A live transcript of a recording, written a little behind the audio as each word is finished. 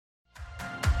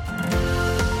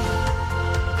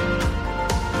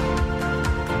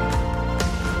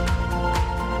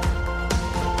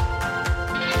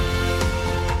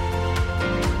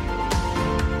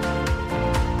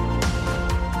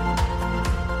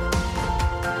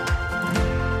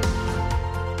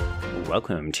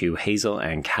welcome to Hazel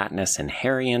and Katniss and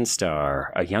Harry and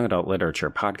Star, a young adult literature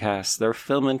podcast, their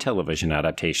film and television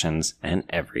adaptations, and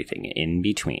everything in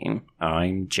between.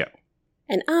 I'm Joe.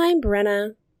 And I'm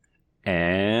Brenna.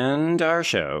 And our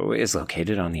show is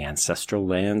located on the ancestral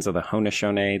lands of the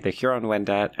Haudenosaunee, the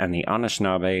Huron-Wendat, and the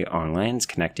Anishinaabe on lands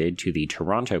connected to the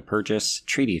Toronto Purchase,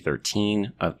 Treaty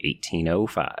 13 of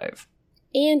 1805.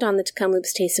 And on the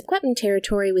Tk'emlúps Secwepemc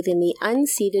territory within the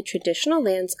unceded traditional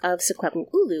lands of Secwepemc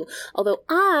Ulu, although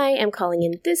I am calling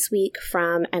in this week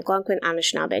from Algonquin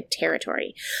Anishinaabe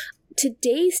territory.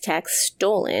 Today's text,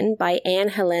 Stolen, by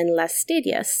Anne-Helene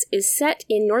Lastadius, is set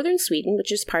in northern Sweden,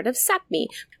 which is part of Sápmi,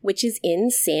 which is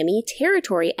in Sami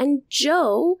territory. And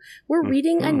Joe, we're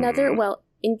reading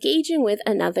engaging with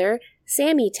another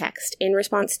Sami text in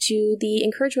response to the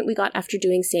encouragement we got after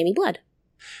doing Sami Blood.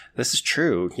 This is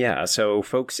true, yeah. So,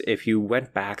 folks, if you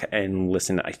went back and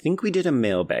listened, I think we did a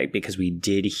mailbag because we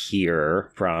did hear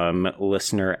from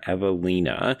listener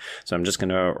Evelina. So I'm just going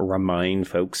to remind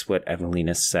folks what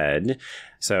Evelina said.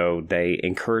 So they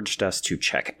encouraged us to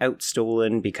check out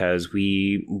Stolen because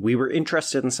we were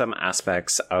interested in some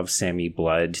aspects of Sami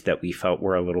Blood that we felt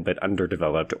were a little bit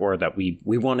underdeveloped, or that we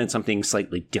wanted something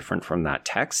slightly different from that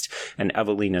text. And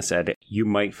Evelina said, you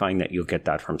might find that you'll get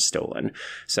that from Stolen.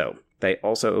 So they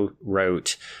also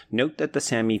wrote, note that the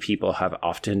Sami people have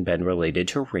often been related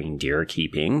to reindeer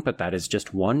keeping, but that is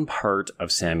just one part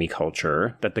of Sami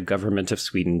culture that the government of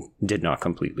Sweden did not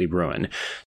completely ruin.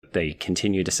 They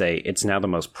continue to say it's now the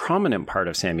most prominent part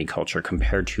of Sami culture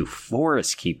compared to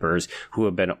forest keepers who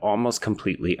have been almost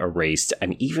completely erased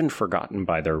and even forgotten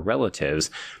by their relatives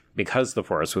because the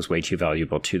forest was way too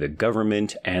valuable to the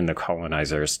government and the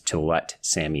colonizers to let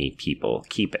Sami people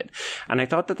keep it. And I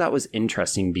thought that was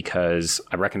interesting because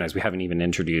I recognize we haven't even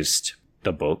introduced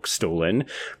the book Stolen,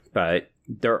 but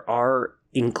there are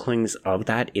inklings of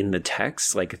that in the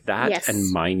text, like that. Yes. And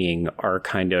mining are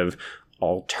kind of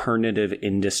alternative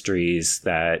industries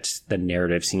that the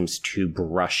narrative seems to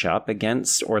brush up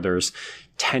against, or there's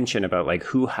tension about like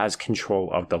who has control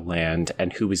of the land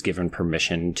and who is given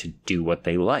permission to do what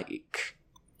they like.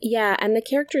 Yeah, and the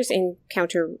characters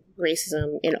encounter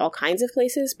racism in all kinds of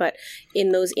places, but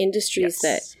in those industries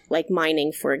that, like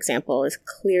mining, for example, is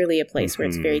clearly a place where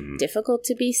it's very difficult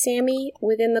to be Sami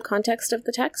within the context of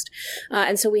the text.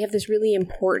 And so we have this really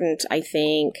important, I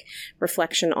think,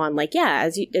 reflection on, like, yeah,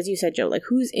 as you said, Joe, like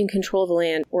who's in control of the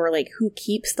land, or like who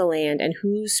keeps the land and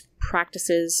whose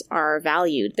practices are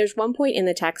valued. There's one point in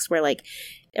the text where like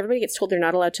everybody gets told they're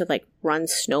not allowed to like run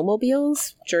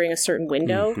snowmobiles during a certain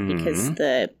window because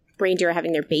the reindeer are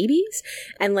having their babies,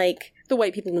 and like the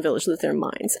white people in the village lose their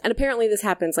minds. And apparently this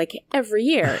happens like every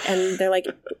year, and they're like,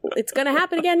 it's going to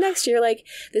happen again next year. Like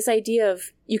this idea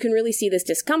of, you can really see this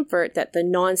discomfort that the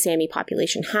non-Sami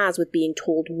population has with being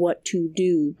told what to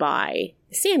do by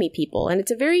Sami people. And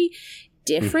it's a very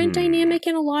different dynamic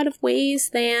in a lot of ways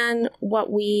than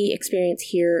what we experience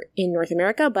here in North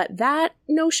America. But that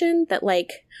notion that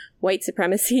like white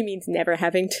supremacy means never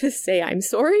having to say I'm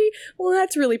sorry, well,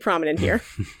 that's really prominent here.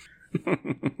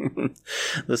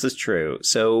 This is true.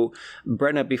 So,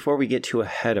 Brenna, before we get too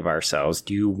ahead of ourselves,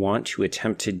 do you want to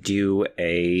attempt to do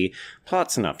a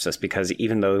plot synopsis? Because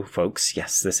even though, folks,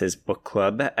 yes, this is book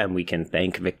club, and we can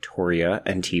thank Victoria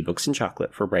and Tea Books and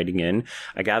Chocolate for writing in,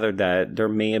 I gathered that there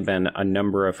may have been a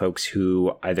number of folks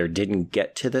who either didn't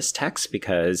get to this text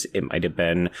because it might have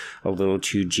been a little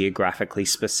too geographically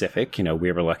specific. You know,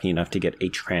 we were lucky enough to get a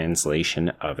translation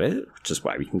of it, which is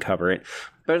why we can cover it.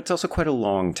 But it's also quite a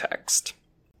long text.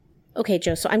 Okay,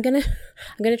 Joe, so I'm gonna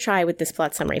try with this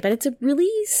plot summary, but it's a really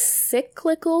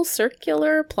cyclical,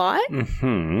 circular plot.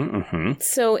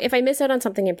 So if I miss out on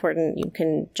something important, you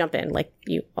can jump in, like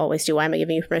you always do. Why am I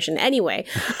giving you permission? Anyway,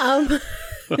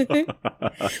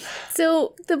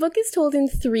 so the book is told in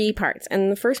 3 parts. And in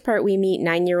the first part, we meet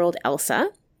 9-year-old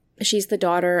Elsa. She's the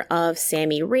daughter of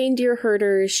Sami reindeer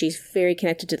herders. She's very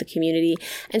connected to the community,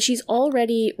 and she's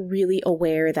already really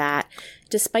aware that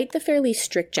despite the fairly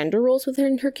strict gender roles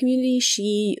within her community,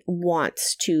 she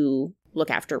wants to look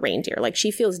after reindeer. Like,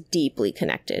 she feels deeply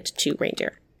connected to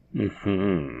reindeer.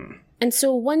 And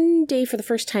so one day, for the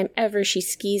first time ever, she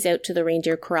skis out to the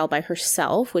reindeer corral by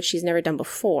herself, which she's never done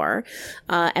before.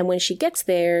 And when she gets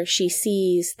there, she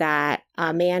sees that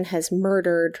a man has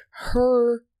murdered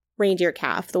her reindeer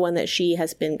calf, the one that she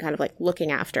has been kind of like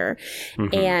looking after.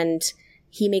 And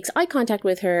he makes eye contact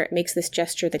with her, makes this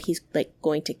gesture that he's like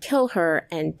going to kill her,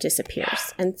 and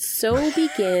disappears. And so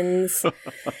begins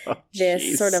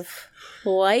this sort of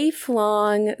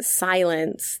lifelong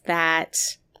silence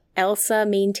that Elsa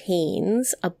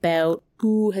maintains about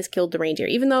who has killed the reindeer.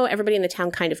 Even though everybody in the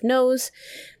town kind of knows,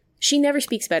 she never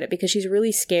speaks about it because she's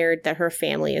really scared that her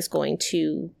family is going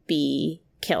to be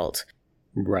killed.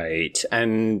 Right.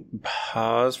 And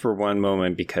pause for one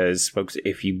moment because, folks,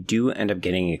 if you do end up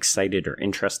getting excited or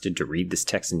interested to read this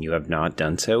text and you have not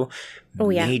done so,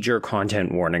 major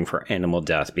content warning for animal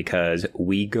death because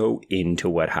we go into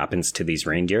what happens to these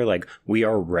reindeer. Like, we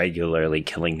are regularly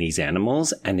killing these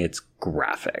animals and it's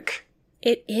graphic.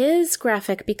 It is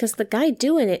graphic because the guy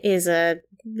doing it is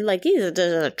he's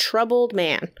a troubled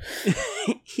man.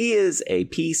 He is a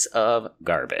piece of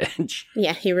garbage.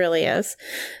 Yeah, he really is.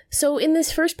 So in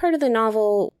this first part of the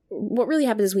novel, what really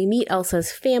happens is we meet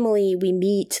Elsa's family, we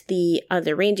meet the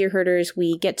other reindeer herders,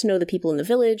 we get to know the people in the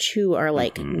village who are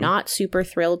not super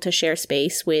thrilled to share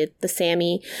space with the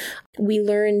Sami. We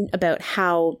learn about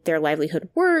how their livelihood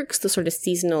works, the sort of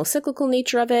seasonal cyclical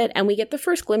nature of it, and we get the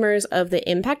first glimmers of the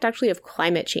impact actually of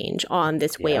climate change on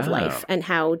this way of life and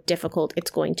how difficult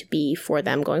it's going to be for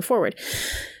them going forward.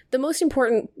 The most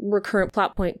important recurrent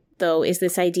plot point, though, is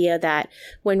this idea that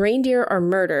when reindeer are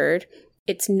murdered,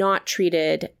 it's not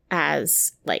treated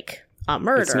as like a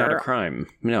murder. It's not a crime.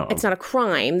 No. It's not a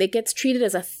crime. It gets treated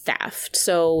as a theft.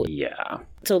 So yeah.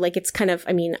 So like it's kind of,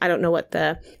 I mean, I don't know what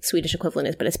the Swedish equivalent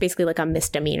is, but it's basically like a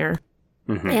misdemeanor.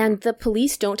 Mm-hmm. And the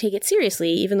police don't take it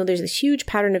seriously, even though there's this huge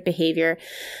pattern of behavior.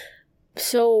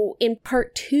 So in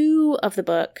part 2 of the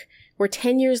book, we're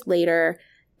 10 years later,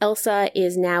 Elsa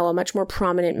is now a much more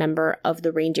prominent member of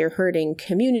the reindeer herding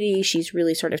community. She's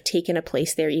really sort of taken a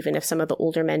place there, even if some of the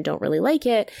older men don't really like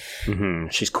it. Mm-hmm.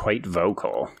 She's quite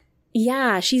vocal.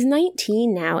 Yeah, she's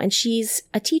 19 now, and she's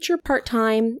a teacher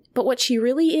part-time, but what she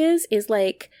really is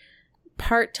like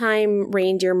part-time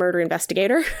reindeer murder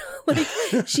investigator. Like,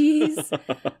 she's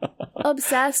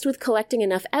obsessed with collecting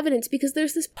enough evidence because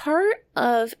there's this part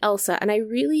of Elsa, and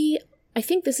I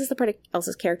think this is the part of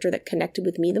Elsa's character that connected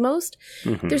with me the most.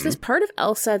 Mm-hmm. There's this part of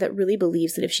Elsa that really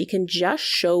believes that if she can just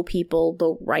show people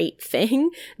the right thing,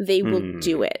 they will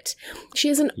do it. She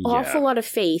has an awful lot of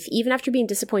faith, even after being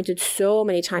disappointed so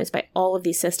many times by all of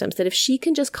these systems, that if she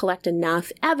can just collect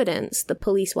enough evidence, the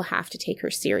police will have to take her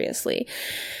seriously.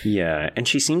 Yeah, and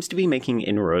she seems to be making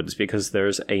inroads because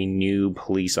there's a new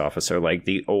police officer. Like,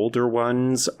 the older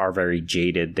ones are very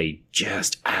jaded. They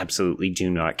just absolutely do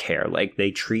not care. Like,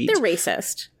 they treat... They're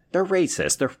racist. They're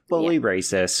racist. They're fully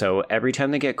racist. So every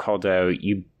time they get called out,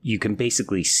 you can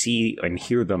basically see and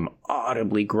hear them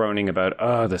audibly groaning about,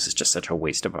 oh, this is just such a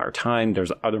waste of our time.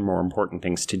 There's other more important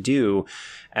things to do.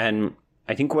 And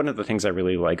I think one of the things I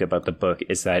really like about the book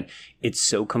is that it's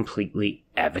so completely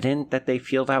evident that they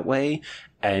feel that way.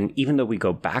 And even though we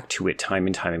go back to it time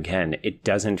and time again, it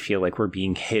doesn't feel like we're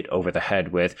being hit over the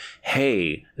head with,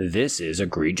 hey, this is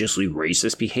egregiously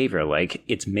racist behavior. Like,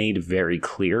 it's made very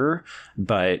clear,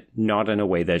 but not in a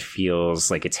way that feels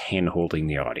like it's hand-holding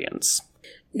the audience.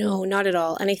 No, not at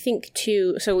all. And I think,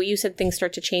 too, so you said things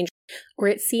start to change, or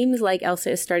it seems like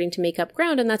Elsa is starting to make up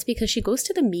ground, and that's because she goes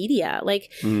to the media.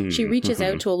 Like, she reaches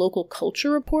out to a local culture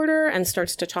reporter and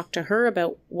starts to talk to her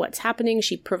about what's happening.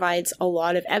 She provides a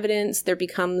lot of evidence. It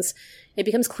becomes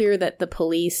clear that the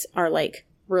police are, like,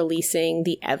 releasing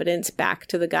the evidence back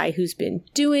to the guy who's been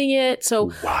doing it.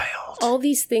 So wild. All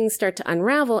these things start to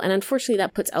unravel, and unfortunately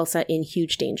that puts Elsa in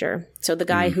huge danger. So the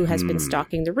guy who has been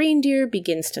stalking the reindeer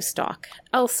begins to stalk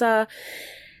Elsa.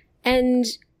 And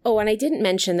I didn't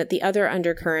mention that the other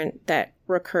undercurrent that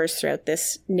recurs throughout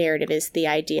this narrative is the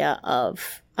idea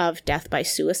of death by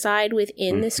suicide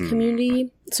within this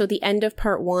community. So the end of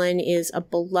part 1 is a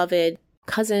beloved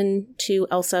cousin to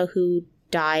Elsa who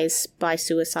dies by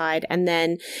suicide. And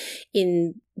then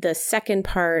in the second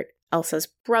part, Elsa's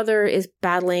brother is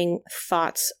battling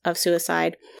thoughts of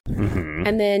suicide. Mm-hmm.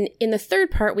 And then in the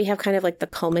third part, we have kind of like the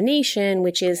culmination,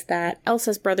 which is that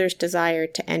Elsa's brother's desire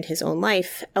to end his own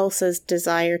life, Elsa's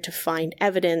desire to find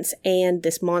evidence, and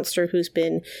this monster who's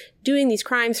been doing these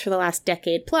crimes for the last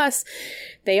decade plus,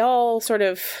 they all sort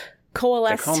of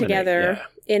coalesce together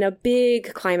in a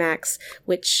big climax,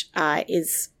 which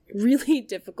is really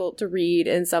difficult to read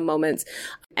in some moments.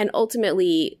 And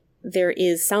ultimately, there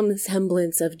is some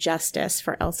semblance of justice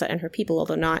for Elsa and her people,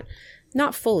 although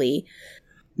not fully.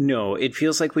 No, it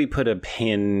feels like we put a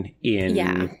pin in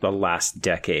the last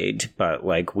decade, but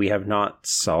like we have not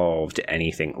solved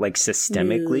anything. Like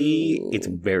systemically, it's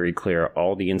very clear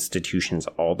all the institutions,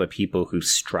 all the people who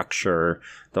structure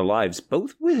the lives,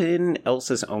 both within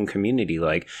Elsa's own community.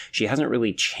 Like, she hasn't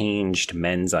really changed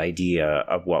men's idea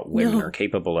of what women are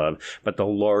capable of, but the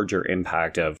larger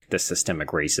impact of the systemic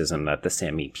racism that the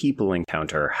Sami people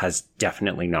encounter has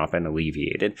definitely not been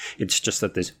alleviated. It's just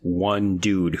that this one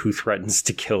dude who threatens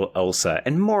to kill Elsa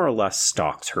and more or less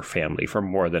stalks her family for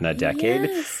more than a decade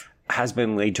has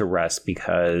been laid to rest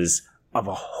because of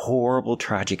a horrible,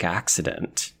 tragic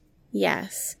accident.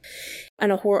 Yes.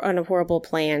 And a horrible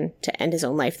plan to end his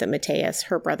own life that Matthias,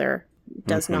 her brother,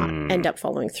 does not end up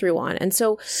following through on. And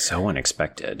so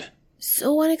unexpected.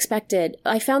 So unexpected.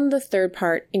 I found the third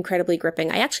part incredibly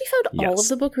gripping. I actually found all of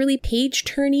the book really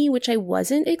page-turny, which I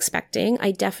wasn't expecting. I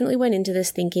definitely went into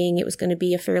this thinking it was going to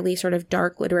be a fairly sort of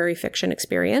dark literary fiction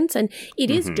experience. And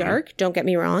it is dark, don't get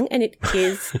me wrong, and it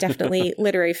is definitely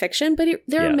literary fiction, but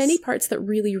there are many parts that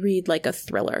really read like a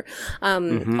thriller. A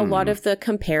lot of the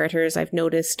comparators I've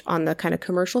noticed on the kind of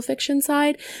commercial fiction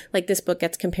side, like this book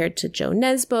gets compared to Jo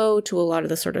Nesbø, to a lot of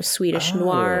the sort of Swedish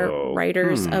noir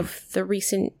writers of the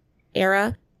recent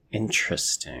era.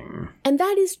 Interesting. And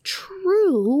that is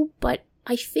true, but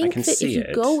I think that if you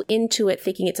go into it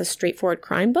thinking it's a straightforward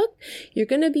crime book, you're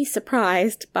going to be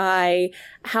surprised by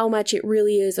how much it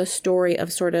really is a story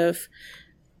of sort of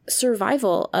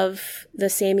survival of the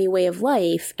Sami way of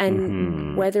life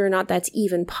and whether or not that's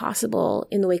even possible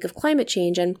in the wake of climate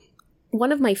change. And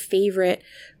one of my favorite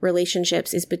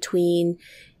relationships is between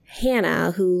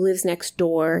Hannah, who lives next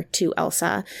door to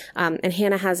Elsa, and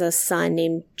Hannah has a son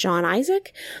named John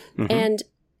Isaac, and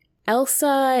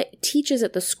Elsa teaches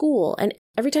at the school, and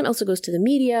every time Elsa goes to the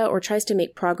media or tries to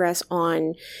make progress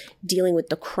on dealing with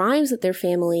the crimes that their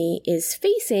family is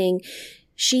facing,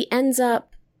 she ends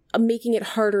up making it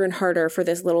harder and harder for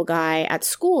this little guy at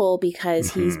school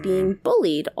because he's being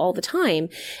bullied all the time.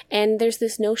 And there's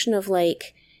this notion of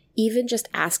like, even just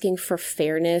asking for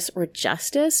fairness or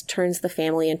justice turns the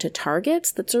family into targets.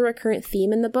 That's a recurrent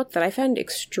theme in the book that I found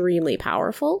extremely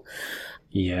powerful.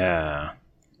 Yeah.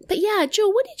 But yeah, Joe,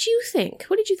 what did you think?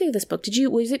 What did you think of this book?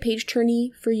 Was it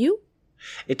page-turny for you?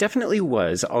 It definitely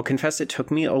was. I'll confess it took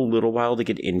me a little while to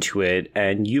get into it.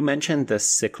 And you mentioned the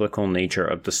cyclical nature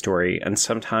of the story. And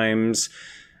sometimes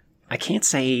I can't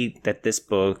say that this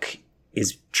book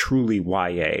is truly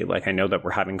YA. Like, I know that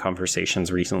we're having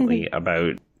conversations recently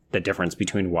about the difference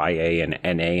between YA and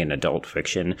NA and adult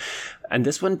fiction. And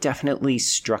this one definitely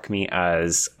struck me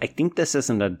as, I think this is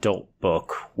an adult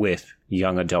book with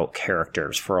young adult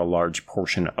characters for a large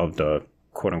portion of the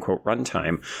quote-unquote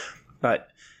runtime. But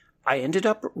I ended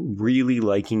up really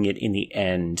liking it in the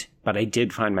end, but I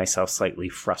did find myself slightly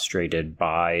frustrated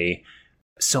by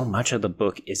so much of the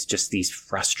book is just these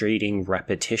frustrating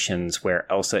repetitions where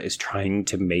Elsa is trying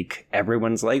to make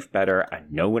everyone's life better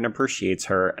and no one appreciates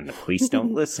her and the police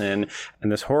don't listen.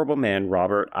 And this horrible man,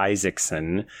 Robert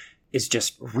Isaacson, is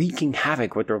just wreaking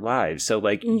havoc with their lives. So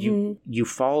like you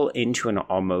fall into an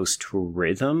almost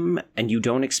rhythm and you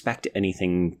don't expect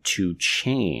anything to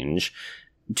change,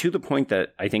 to the point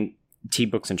that I think Tea,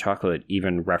 Books, and Chocolate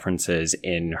even references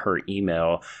in her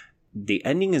email. The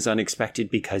ending is unexpected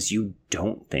because you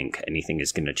don't think anything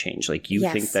is going to change. Like, you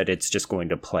think that it's just going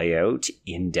to play out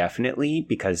indefinitely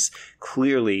because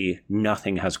clearly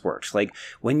nothing has worked. Like,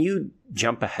 when you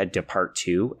jump ahead to part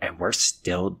 2 and we're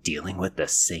still dealing with the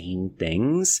same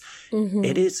things,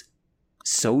 it is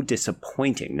so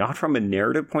disappointing. Not from a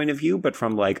narrative point of view, but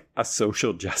from like a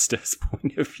social justice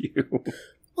point of view.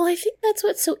 Well, I think that's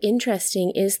what's so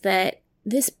interesting is that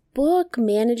this book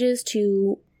manages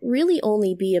to really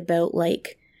only be about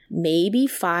like maybe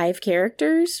 5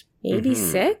 characters, maybe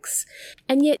 6.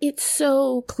 And yet it's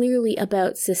so clearly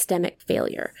about systemic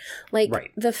failure. Like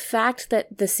the fact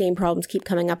that the same problems keep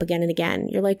coming up again and again,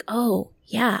 you're like, oh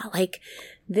yeah, like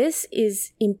this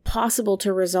is impossible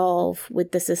to resolve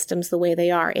with the systems the way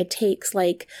they are. It takes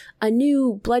like a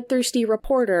new bloodthirsty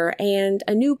reporter and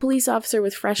a new police officer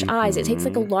with fresh eyes. It takes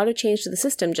like a lot of change to the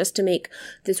system just to make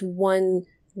this one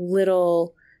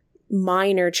little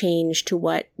minor change to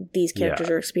what these characters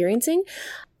are experiencing.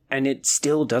 And it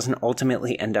still doesn't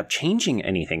ultimately end up changing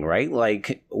anything, right?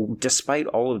 Like, despite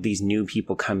all of these new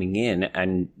people coming in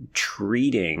and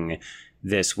treating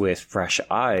this with fresh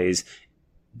eyes,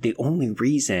 the only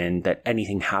reason that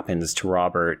anything happens to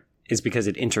Robert is because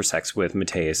it intersects with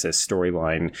Matthias'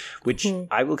 storyline, which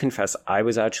I will confess I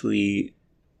was actually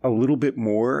a little bit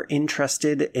more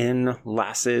interested in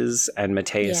Lasse's and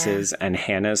Matthias's and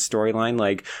Hannah's storyline.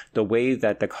 Like, the way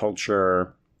that the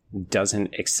culture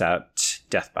doesn't accept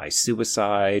death by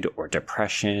suicide or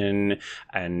depression,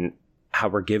 and how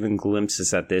we're given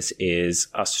glimpses that this is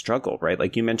a struggle, right?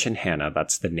 Like, you mentioned Hannah,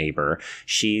 that's the neighbor.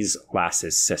 She's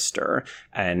Lasse's sister,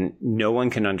 and no one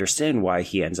can understand why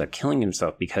he ends up killing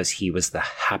himself because he was the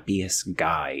happiest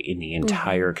guy in the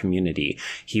entire community.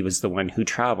 He was the one who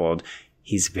traveled.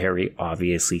 He's very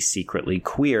obviously secretly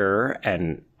queer,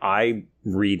 and I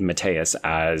read Matthias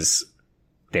as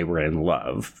they were in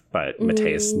love, but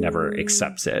Matthias never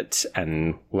accepts it,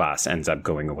 and Lasse ends up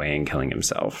going away and killing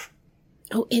himself.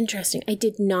 Oh, interesting. I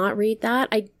did not read that.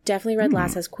 I definitely read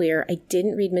Lass as queer. I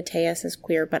didn't read Matthias as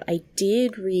queer, but I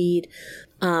did read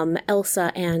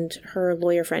Elsa and her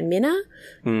lawyer friend Minna.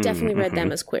 Definitely read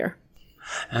them as queer.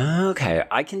 Okay,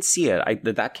 I can see it.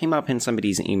 That came up in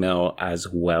somebody's email as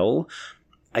well.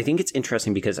 I think it's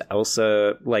interesting because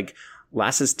Elsa, like,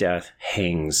 Lass's death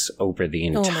hangs over the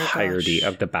entirety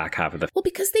of the back half of the... Well,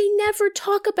 because they never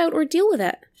talk about or deal with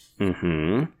it.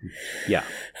 Yeah,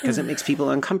 because it makes people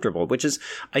uncomfortable, which is,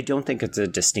 I don't think it's a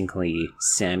distinctly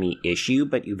Sami issue,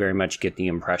 but you very much get the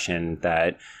impression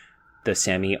that the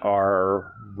Sami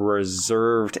are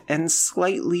reserved and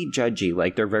slightly judgy.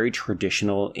 Like, they're very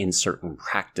traditional in certain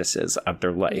practices of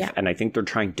their life. Yeah. And I think they're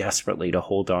trying desperately to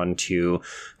hold on to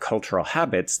cultural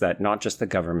habits that not just the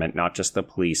government, not just the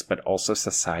police, but also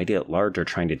society at large are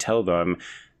trying to tell them,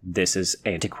 this is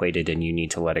antiquated and you need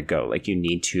to let it go. Like, you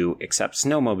need to accept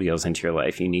snowmobiles into your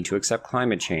life. You need to accept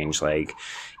climate change. Like,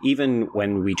 even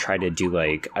when we try to do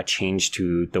like a change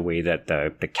to the way that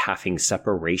the calving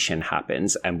separation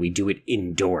happens and we do it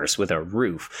indoors with a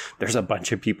roof, there's a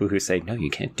bunch of people who say, no,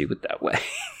 you can't do it that way.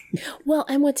 Well,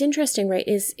 and what's interesting, right,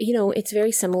 is, you know, it's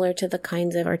very similar to the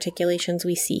kinds of articulations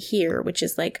we see here, which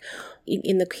is like,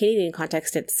 in the Canadian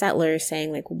context, it's settlers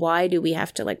saying, like, why do we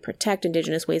have to, like, protect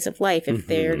Indigenous ways of life if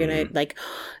they're going to, like,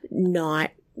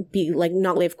 not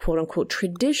live, quote unquote,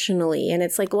 traditionally? And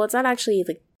it's like, well, it's not actually,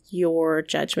 like, your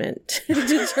judgment to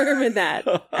determine that,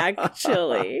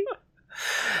 actually.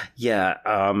 Yeah,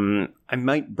 I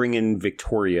might bring in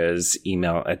Victoria's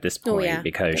email at this point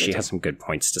because she has some good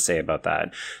points to say about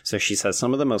that. So she says,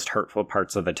 some of the most hurtful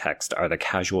parts of the text are the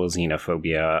casual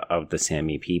xenophobia of the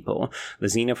Sami people. The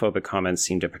xenophobic comments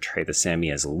seem to portray the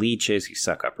Sami as leeches who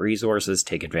suck up resources,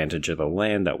 take advantage of the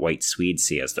land that white Swedes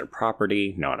see as their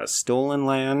property, not as stolen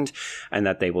land, and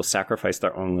that they will sacrifice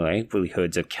their own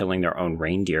livelihoods of killing their own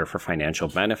reindeer for financial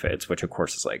benefits, which of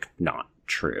course is like not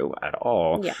true at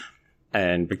all. Yeah.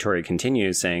 And Victoria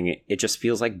continues saying, it just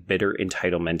feels like bitter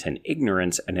entitlement and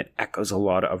ignorance, and it echoes a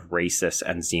lot of racist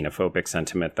and xenophobic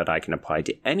sentiment that I can apply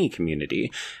to any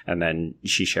community. And then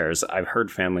she shares, I've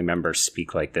heard family members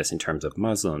speak like this in terms of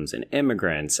Muslims and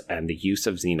immigrants, and the use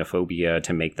of xenophobia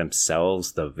to make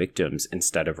themselves the victims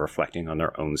instead of reflecting on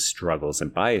their own struggles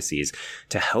and biases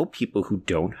to help people who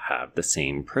don't have the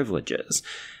same privileges.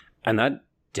 And that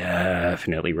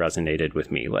definitely resonated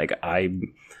with me. Like,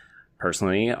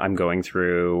 personally, I'm going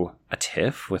through a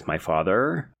tiff with my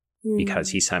father because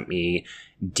he sent me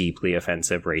deeply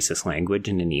offensive racist language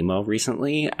in an email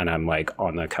recently. And I'm like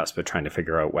on the cusp of trying to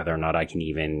figure out whether or not I can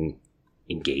even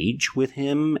engage with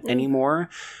him anymore.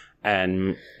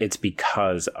 And it's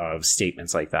because of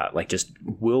statements like that, like just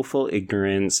willful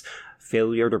ignorance,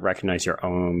 failure to recognize your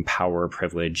own power,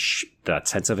 privilege, that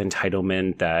sense of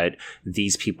entitlement that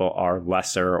these people are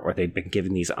lesser or they've been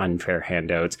given these unfair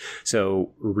handouts.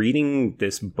 So reading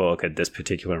this book at this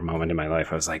particular moment in my life,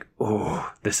 I was like,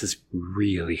 oh, this is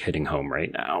really hitting home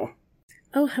right now.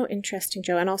 Oh, how interesting,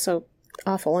 Joe. And also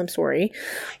awful. I'm sorry.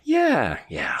 Yeah.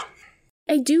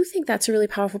 I do think that's a really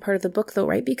powerful part of the book, though,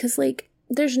 right? Because, like,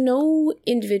 there's no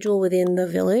individual within the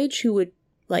village who would,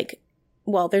 like,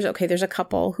 well, there's a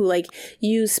couple who, like,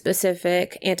 use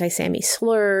specific anti-Sami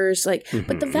slurs, like,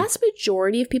 but the vast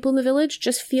majority of people in the village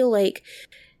just feel like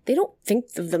they don't think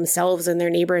of themselves and their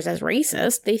neighbors as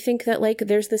racist. They think that, like,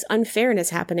 there's this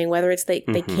unfairness happening, whether it's they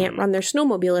can't run their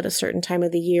snowmobile at a certain time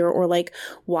of the year, or, like,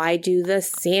 why do the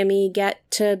Sami get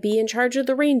to be in charge of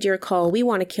the reindeer call? We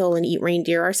want to kill and eat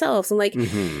reindeer ourselves. And, like,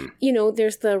 you know,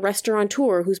 there's the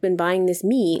restaurateur who's been buying this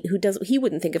meat he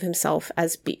wouldn't think of himself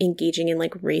as engaging in,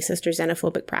 like, racist or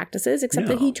xenophobic practices, except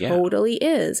that he totally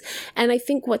is. And I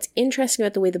think what's interesting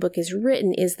about the way the book is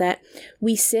written is that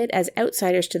we sit as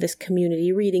outsiders to this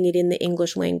community, reading it in the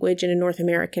English language in a North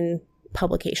American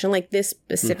publication, like this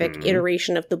specific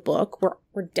iteration of the book,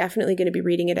 we're definitely going to be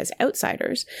reading it as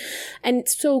outsiders. And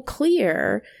it's so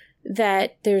clear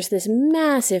that there's this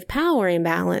massive power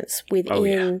imbalance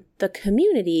within the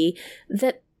community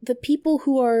that the people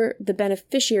who are the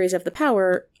beneficiaries of the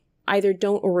power either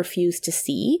don't or refuse to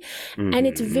see. And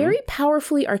it's very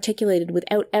powerfully articulated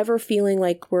without ever feeling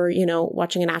like we're, you know,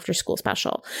 watching an after-school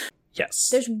special. Yes.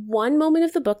 There's one moment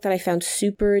of the book that I found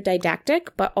super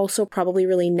didactic, but also probably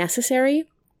really necessary.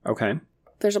 Okay.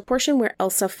 There's a portion where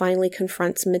Elsa finally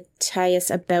confronts Matthias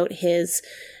about his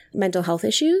mental health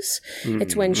issues.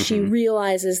 It's when she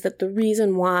realizes that the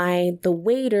reason why the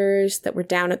waders that were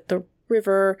down at the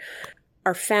river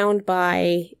are found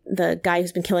by the guy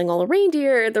who's been killing all the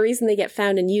reindeer, the reason they get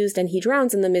found and used and he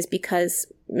drowns in them is because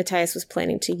Matthias was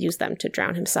planning to use them to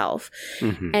drown himself.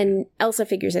 And Elsa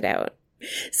figures it out.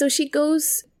 So she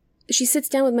she sits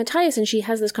down with Matthias and she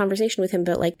has this conversation with him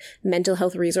about like mental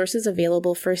health resources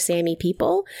available for Sami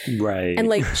people. Right. And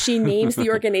like she names the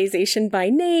organization by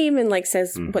name and like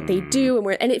says what they do and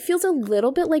where, and it feels a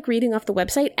little bit like reading off the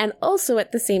website. And also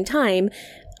at the same time,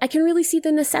 I can really see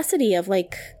the necessity of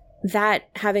like that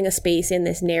having a space in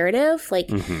this narrative. Like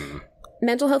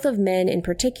mental health of men in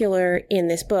particular in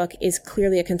this book is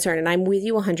clearly a concern. And I'm with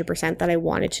you 100% that I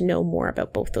wanted to know more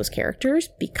about both those characters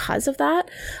because of that.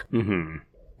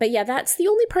 But yeah, that's the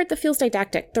only part that feels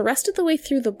didactic. The rest of the way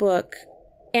through the book,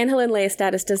 Anne-Hélène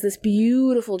Léostatis does this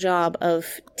beautiful job of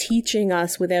teaching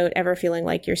us without ever feeling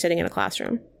like you're sitting in a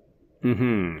classroom.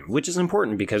 Which is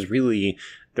important because really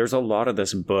there's a lot of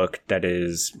this book that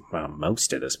is, well,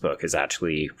 most of this book is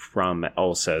actually from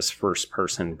Elsa's first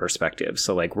person perspective.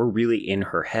 So like we're really in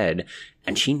her head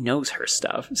and she knows her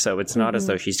stuff. So it's not as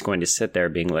though she's going to sit there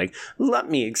being like, let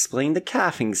me explain the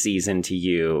calving season to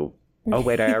you. Oh,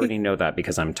 wait, I already know that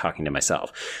because I'm talking to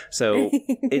myself. So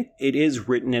it is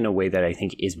written in a way that I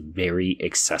think is very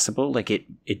accessible. Like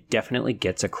it definitely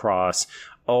gets across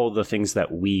all the things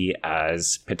that we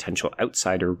as potential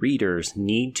outsider readers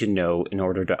need to know in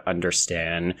order to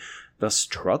understand the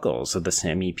struggles of the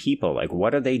Sami people. Like,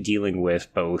 what are they dealing with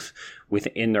both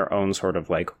within their own sort of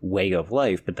like way of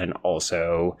life, but then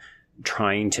also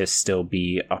trying to still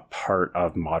be a part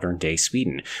of modern day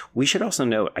Sweden. We should also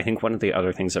note, I think one of the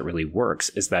other things that really works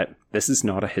is that this is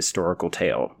not a historical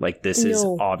tale. Like this is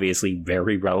obviously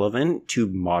very relevant to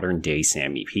modern day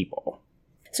Sami people.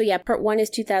 So yeah, part 1 is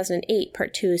 2008,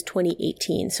 part 2 is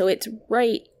 2018. So it's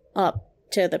right up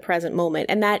to the present moment.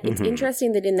 And that it's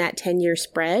interesting that in that 10-year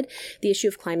spread, the issue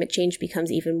of climate change becomes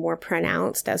even more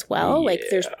pronounced as well. Like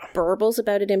there's burbles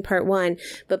about it in part 1,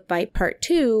 but by part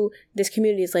 2, this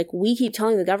community is like, we keep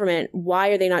telling the government, why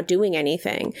are they not doing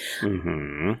anything?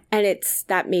 And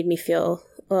that made me feel,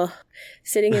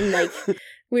 sitting in like,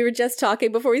 we were just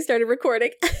talking before we started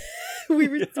recording. We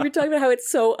were talking about how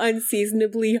it's so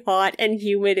unseasonably hot and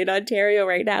humid in Ontario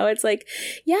right now. It's like,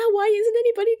 yeah, why isn't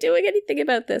anybody doing anything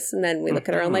about this? And then we look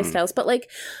at our own lifestyles. But like,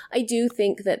 I do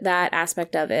think that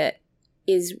aspect of it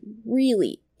is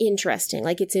really interesting.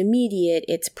 Like it's immediate,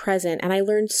 it's present. And I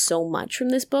learned so much from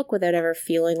this book without ever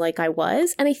feeling like I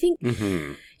was. And I think,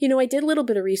 you know, I did a little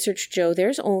bit of research, Joe.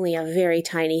 There's only a very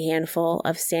tiny handful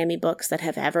of Sami books that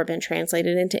have ever been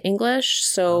translated into English.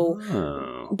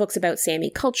 So books about Sami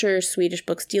culture, Swedish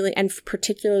books dealing, and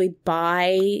particularly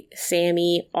by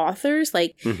Sami authors,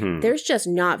 like there's just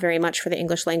not very much for the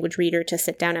English language reader to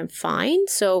sit down and find.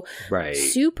 So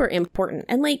super important.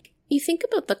 And like, you think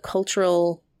about the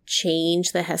cultural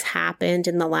change that has happened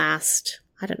in the last,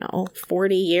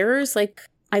 40 years. Like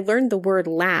I learned the word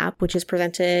lap, which is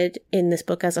presented in this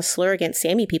book as a slur against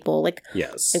Sami people. Like I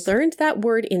learned that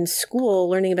word in school,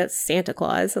 learning about Santa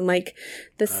Claus, and like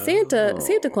the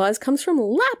Santa Claus comes from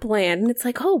Lapland. And it's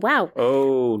like, oh wow.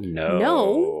 Oh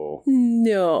no.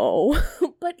 No.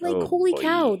 But like, holy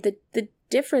cow, the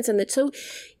difference. And so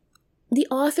the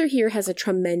author here has a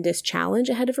tremendous challenge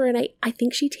ahead of her, and I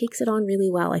think she takes it on really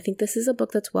well. I think this is a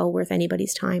book that's well worth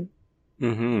anybody's time.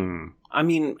 I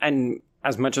mean, and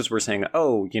as much as we're saying,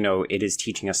 it is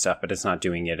teaching us stuff, but it's not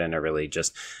doing it in a really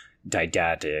just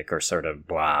didactic or sort of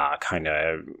blah, kind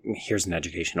of here's an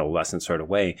educational lesson sort of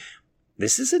way.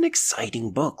 This is an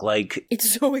exciting book. Like,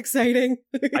 it's so exciting.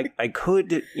 I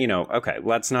could, okay,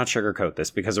 let's not sugarcoat this,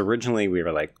 because originally we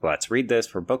were like, let's read this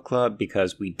for book club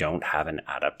because we don't have an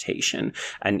adaptation.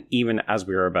 And even as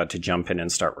we were about to jump in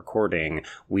and start recording,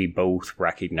 we both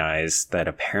recognized that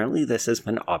apparently this has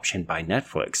been optioned by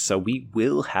Netflix. So we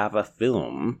will have a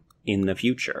film in the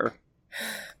future.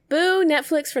 Boo,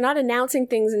 Netflix, for not announcing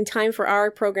things in time for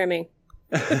our programming.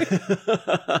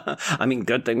 I mean,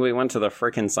 good thing we went to the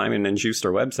frickin' Simon &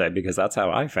 Schuster website, because that's how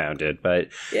I found it. But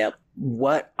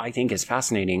what I think is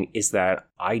fascinating is that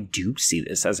I do see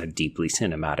this as a deeply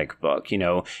cinematic book.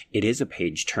 It is a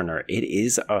page turner. It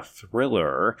is a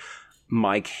thriller.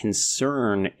 My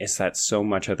concern is that so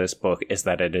much of this book is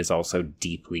that it is also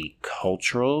deeply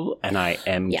cultural. And I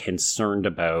am concerned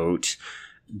about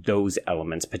those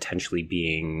elements potentially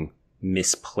being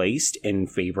misplaced in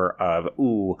favor of,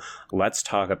 let's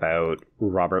talk about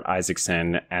Robert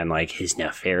Isaacson and like his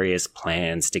nefarious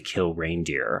plans to kill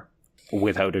reindeer,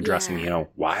 without addressing,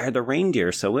 why are the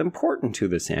reindeer so important to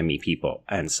the Sami people,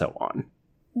 and so on.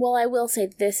 Well, I will say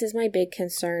this is my big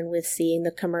concern with seeing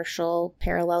the commercial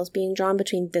parallels being drawn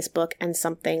between this book and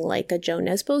something like a Joe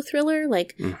Nesbo thriller.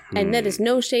 Like, and that is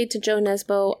no shade to Joe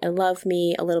Nesbo. I love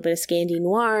me a little bit of Scandi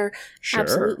noir. Sure.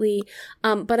 Absolutely.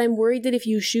 But I'm worried that if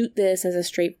you shoot this as a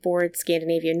straightforward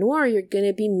Scandinavian noir, you're going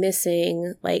to be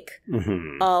missing, like,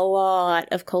 a lot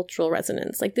of cultural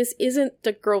resonance. Like, this isn't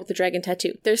the girl with the dragon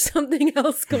tattoo. There's something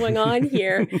else going on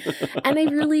here.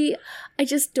 And I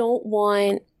just don't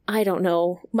want... I don't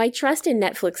know. My trust in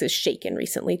Netflix is shaken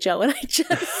recently, Joe, and I just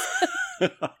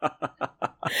don't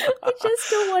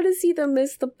want to see them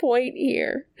miss the point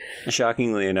here.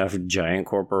 Shockingly enough, Giant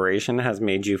Corporation has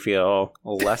made you feel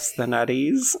less than at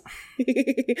ease.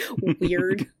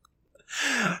 Weird.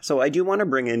 So I do want to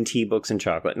bring in Tea, Books, and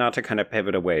Chocolate, not to kind of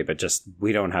pivot away, but just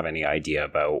we don't have any idea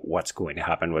about what's going to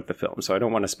happen with the film. So I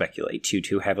don't want to speculate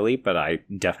too heavily, but I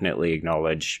definitely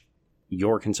acknowledge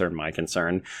your concern, my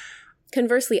concern.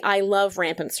 Conversely, I love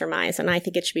rampant surmise, and I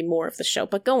think it should be more of the show,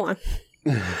 but go on.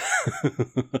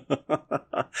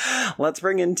 Let's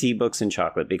bring in Tea, Books, and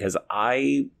Chocolate, because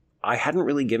I hadn't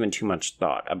really given too much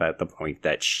thought about the point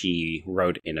that she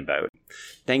wrote in about.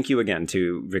 Thank you again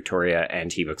to Victoria and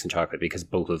Tea, Books, and Chocolate, because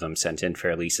both of them sent in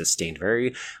fairly sustained,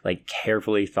 very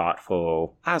carefully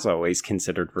thoughtful, as always,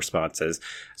 considered responses.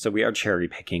 So we are cherry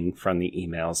picking from the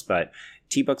emails, but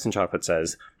Tea, Books, and Chocolate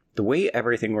says, the way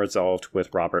everything resolved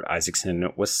with Robert Isaacson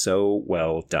was so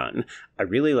well done. I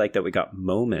really like that we got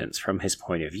moments from his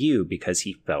point of view because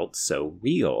he felt so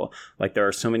real. Like, there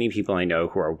are so many people I know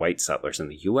who are white settlers in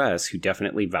the US who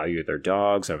definitely value their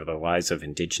dogs over the lives of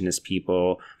indigenous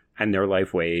people and their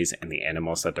life ways and the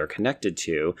animals that they're connected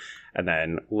to. And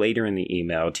then later in the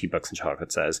email, Tea, Books, and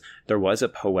Chocolate says, there was a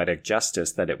poetic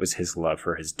justice that it was his love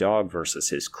for his dog versus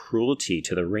his cruelty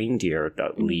to the reindeer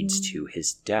that leads to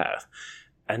his death.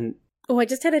 And I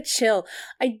just had a chill.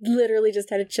 I literally just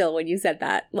had a chill when you said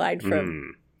that line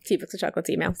from Tea, Books, and Chocolate's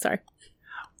email. Sorry.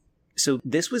 So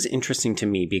this was interesting to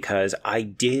me because I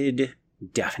did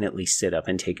definitely sit up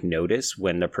and take notice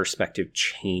when the perspective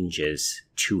changes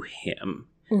to him.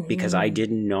 Because I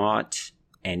did not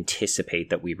anticipate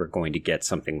that we were going to get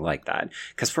something like that.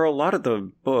 Because for a lot of the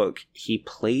book, he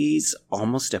plays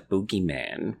almost a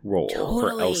boogeyman role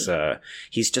for Elsa.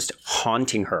 He's just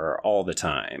haunting her all the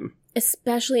time.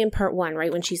 Especially in part 1,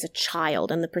 right, when she's a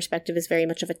child, and the perspective is very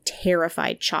much of a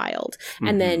terrified child.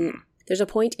 And then there's a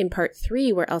point in part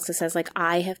 3 where Elsa says,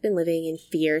 I have been living in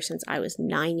fear since I was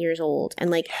 9 years old.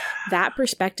 And, that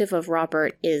perspective of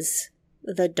Robert is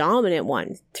the dominant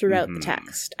one throughout the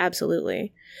text.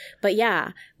 Absolutely. But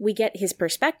yeah, we get his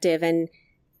perspective, and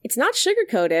it's not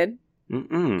sugar-coated.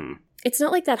 It's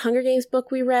not like that Hunger Games book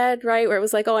we read, right? Where it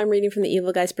was I'm reading from the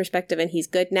evil guy's perspective and he's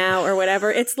good now or whatever.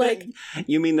 It's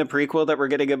You mean the prequel that we're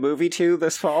getting a movie to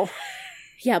this fall?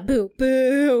 Yeah, boo.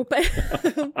 But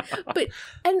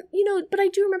I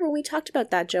do remember when we talked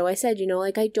about that, Joe, I said,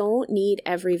 I don't need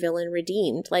every villain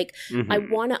redeemed. I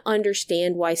want to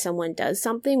understand why someone does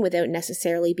something without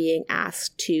necessarily being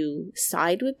asked to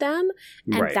side with them.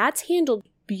 And that's handled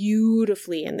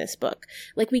beautifully in this book.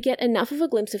 We get enough of a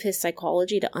glimpse of his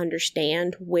psychology to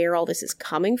understand where all this is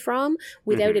coming from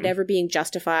without it ever being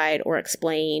justified or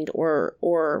explained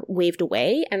or waved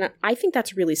away. And I think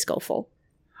that's really skillful.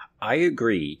 I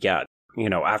agree. Yeah.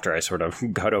 After I sort of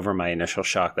got over my initial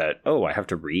shock that, I have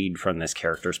to read from this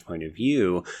character's point of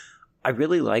view, I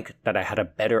really like that I had a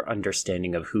better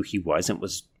understanding of who he was and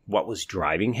what was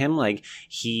driving him.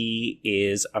 He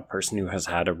is a person who has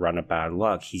had a run of bad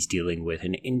luck. He's dealing with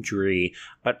an injury,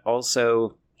 but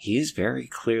also he is very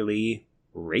clearly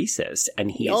racist, and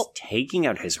he is taking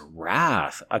out his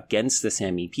wrath against the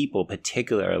Sami people,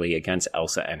 particularly against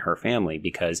Elsa and her family,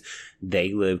 because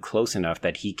they live close enough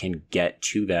that he can get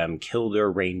to them, kill their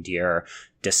reindeer,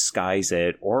 disguise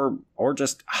it, or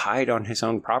just hide on his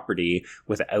own property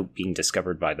without being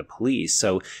discovered by the police.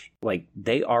 So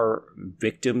they are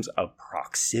victims of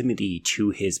proximity to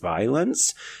his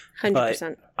violence. 100%.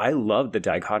 But I love the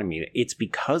dichotomy. It's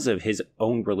because of his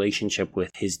own relationship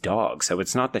with his dog. So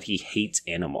it's not that he hates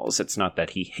animals. It's not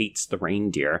that he hates the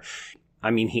reindeer.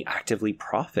 I mean, he actively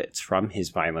profits from his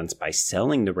violence by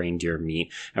selling the reindeer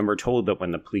meat. And we're told that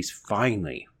when the police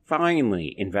finally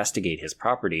investigate his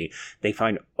property, they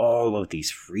find all of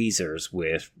these freezers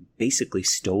with basically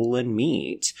stolen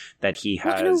meat that he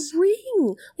has.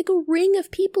 Like a ring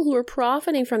of people who are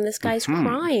profiting from this guy's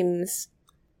crimes.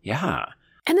 Yeah.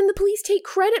 And then the police take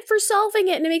credit for solving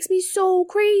it, and it makes me so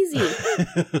crazy.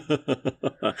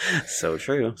 So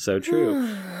true.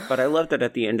 But I love that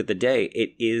at the end of the day,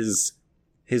 it is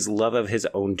his love of his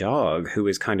own dog, who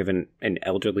is kind of an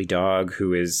elderly dog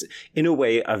who is, in a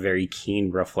way, a very keen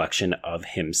reflection of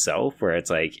himself, where it's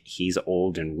like he's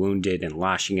old and wounded and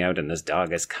lashing out, and this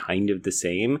dog is kind of the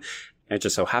same. It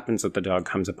just so happens that the dog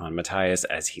comes upon Matthias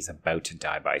as he's about to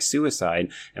die by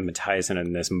suicide, and Matthias,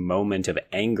 in this moment of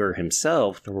anger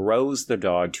himself, throws the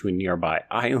dog to a nearby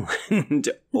island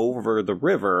over the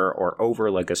river, or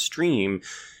over like a stream,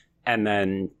 and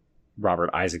then Robert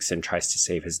Isaacson tries to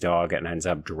save his dog and ends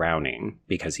up drowning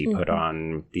because he put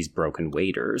on these broken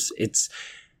waders.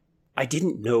 I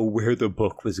didn't know where the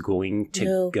book was going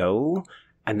to go,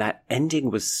 and that ending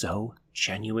was so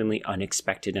genuinely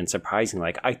unexpected and surprising.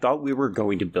 Like, I thought we were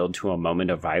going to build to a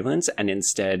moment of violence, and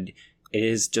instead it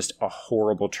is just a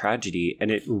horrible tragedy.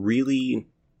 And it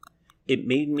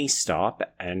made me stop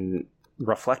and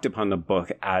reflect upon the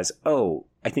book as, oh,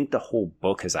 I think the whole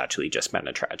book has actually just been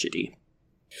a tragedy.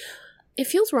 It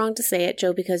feels wrong to say it,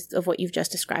 Joe, because of what you've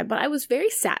just described, but I was very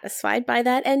satisfied by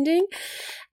that ending.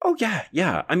 Oh,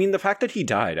 yeah. I mean, the fact that he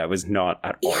died, I was not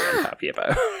at all unhappy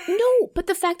about. No, but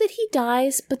the fact that he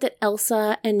dies, but that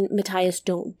Elsa and Matthias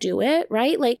don't do it,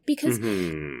 right? Like, because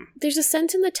there's a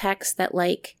sense in the text that,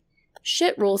 like,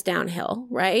 shit rolls downhill,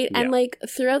 right? Yeah. And, like,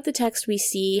 throughout the text, we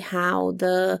see how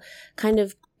the kind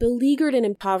of beleaguered and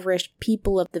impoverished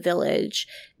people of the village,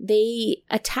 they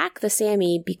attack the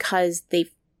Sami because they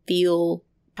feel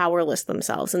powerless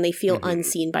themselves and they feel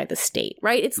unseen by the state,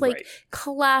 right? It's like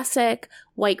classic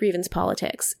white grievance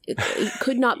politics. It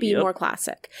could not be more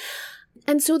classic.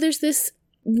 And so there's this,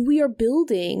 we are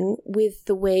building with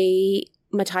the way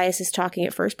Matthias is talking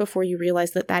at first before you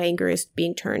realize that anger is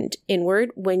being turned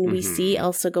inward. When we see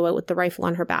Elsa go out with the rifle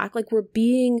on her back, like, we're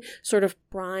being sort of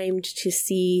primed to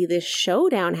see this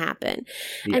showdown happen.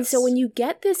 Yes. And so when you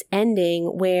get this ending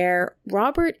where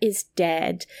Robert is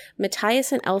dead,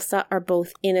 Matthias and Elsa are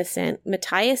both innocent,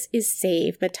 Matthias is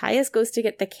saved, Matthias goes to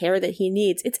get the care that he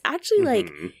needs, it's actually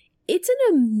like, it's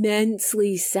an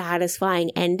immensely satisfying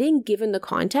ending given the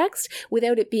context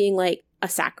without it being like a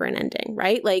saccharine ending,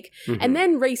 right? Like, and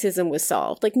then racism was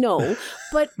solved. Like, no,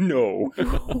 but no.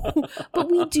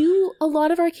 But a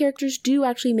lot of our characters do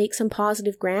actually make some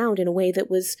positive ground in a way that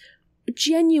was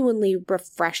genuinely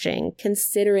refreshing,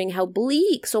 considering how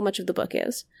bleak so much of the book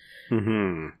is.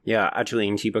 Yeah, actually,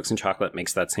 in Tea, Books, and Chocolate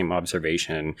makes that same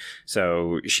observation.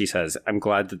 So she says, I'm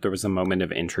glad that there was a moment of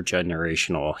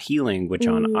intergenerational healing, which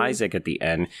on Isaac at the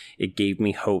end, it gave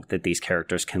me hope that these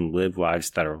characters can live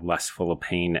lives that are less full of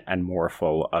pain and more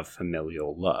full of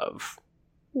familial love.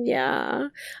 Yeah,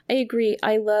 I agree.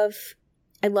 I love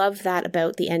that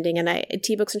about the ending. And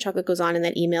Tea, Books, and Chocolate goes on in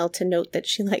that email to note that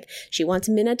she wants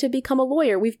Minna to become a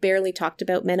lawyer. We've barely talked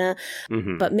about Minna,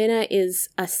 but Minna is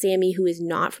a Sami who is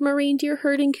not from a reindeer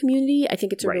herding community. I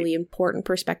think it's a really important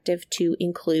perspective to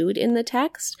include in the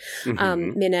text.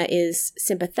 Minna is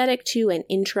sympathetic to and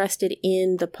interested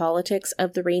in the politics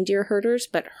of the reindeer herders,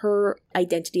 but her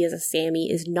identity as a Sami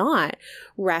is not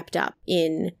wrapped up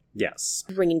in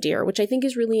reindeer, which I think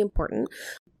is really important.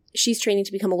 She's training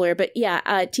to become a lawyer. But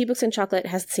yeah, Tea, Books, and Chocolate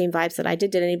has the same vibes that I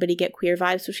did. Did anybody get queer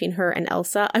vibes between her and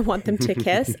Elsa? I want them to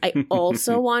kiss. I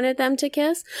also wanted them to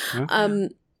kiss. Okay.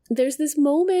 There's this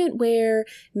moment where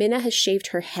Minna has shaved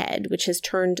her head, which has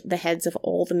turned the heads of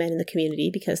all the men in the community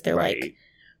because they're like,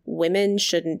 women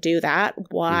shouldn't do that.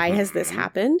 Why has this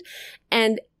happened?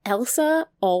 And Elsa,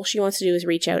 all she wants to do is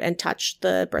reach out and touch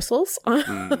the bristles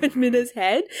on Minna's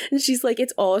head. And she's like,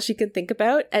 it's all she can think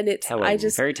about. And it's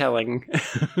very telling.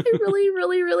 I really,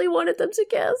 really, really wanted them to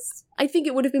kiss. I think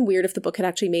it would have been weird if the book had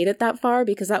actually made it that far,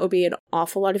 because that would be an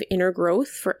awful lot of inner growth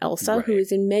for Elsa, who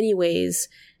is in many ways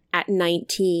at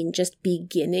 19 just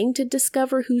beginning to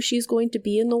discover who she's going to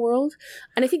be in the world.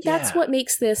 And I think that's what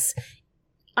makes this,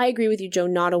 I agree with you, Joe,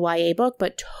 not a YA book,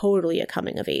 but totally a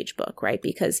coming-of-age book, right?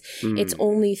 Because it's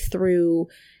only through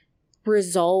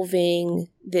resolving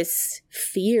this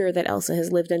fear that Elsa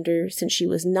has lived under since she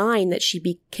was 9 that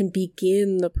she can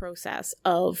begin the process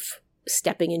of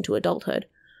stepping into adulthood.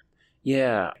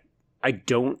 Yeah, I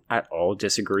don't at all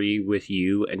disagree with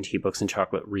you and Tea, Books, and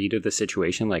Chocolate read of the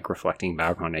situation. Like, reflecting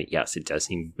back on it, yes, it does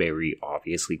seem very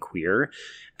obviously queer.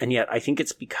 And yet I think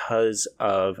it's because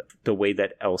of the way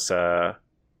that Elsa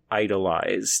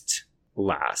idolized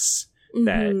Lass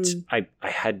that I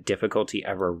had difficulty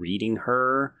ever reading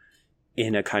her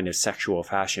in a kind of sexual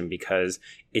fashion, because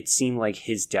it seemed like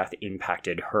his death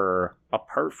impacted her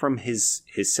apart from his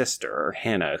sister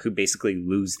Hannah, who basically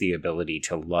lose the ability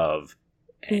to love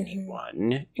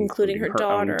anyone, including her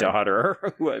own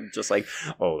daughter. Who I'm just like,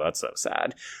 oh, that's so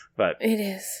sad. But it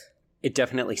is. It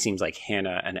definitely seems like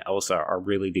Hannah and Elsa are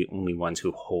really the only ones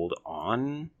who hold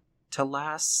on to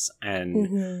Lass,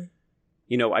 and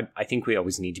I think we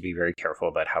always need to be very careful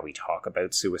about how we talk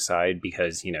about suicide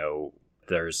because,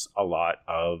 there's a lot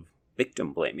of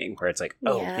victim blaming where it's like,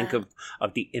 think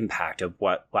of the impact of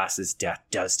what Lass's death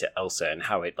does to Elsa and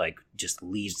how it like just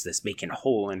leaves this vacant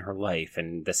hole in her life,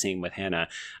 and the same with Hannah.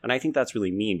 And I think that's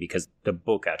really mean because the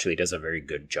book actually does a very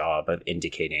good job of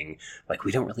indicating like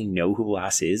we don't really know who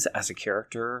Lass is as a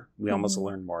character. We almost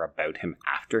learn more about him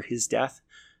after his death.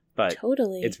 But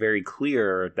it's very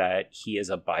clear that he is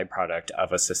a byproduct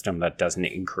of a system that doesn't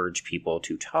encourage people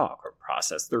to talk or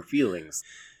process their feelings.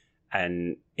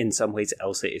 And in some ways,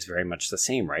 Elsa is very much the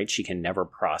same, right? She can never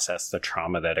process the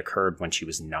trauma that occurred when she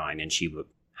was 9 and she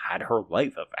had her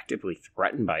life effectively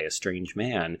threatened by a strange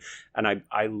man. And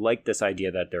I like this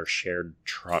idea that their shared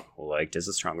trauma, liked is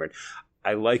a strong word.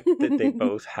 I like that they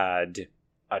both had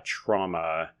a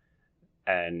trauma,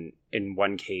 and in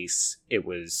one case, it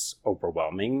was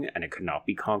overwhelming and it could not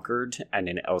be conquered. And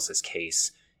in Elsa's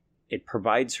case, it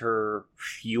provides her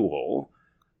fuel,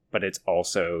 but it's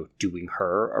also doing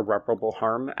her irreparable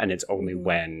harm. And it's only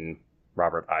when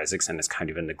Robert Isaacson is kind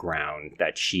of in the ground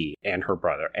that she and her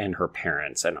brother and her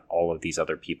parents and all of these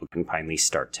other people can finally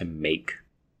start to make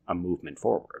a movement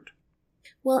forward.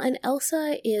 Well, and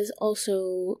Elsa is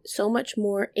also so much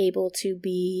more able to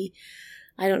be,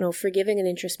 forgiving and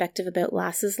introspective about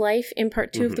Lass's life in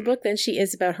part 2 of the book than she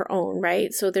is about her own,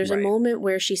 right? So there's a moment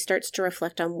where she starts to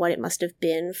reflect on what it must have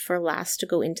been for Lass to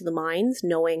go into the mines,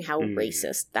 knowing how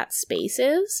racist that space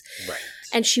is. Right.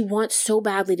 And she wants so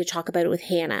badly to talk about it with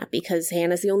Hannah because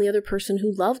Hannah's the only other person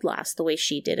who loved Lass the way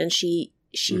she did. And she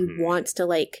wants to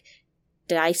like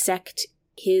dissect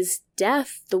his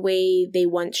death the way they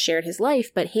once shared his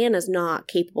life, but Hannah's not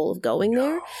capable of going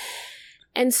there.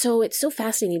 And so it's so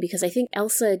fascinating because I think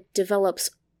Elsa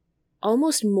develops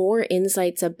almost more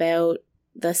insights about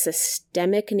the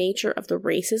systemic nature of the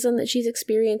racism that she's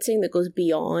experiencing that goes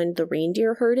beyond the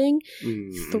reindeer herding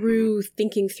through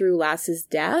thinking through Lass's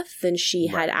death than she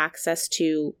had access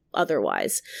to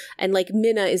otherwise. And like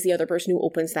Minna is the other person who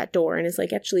opens that door and is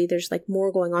like, actually, there's like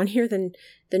more going on here than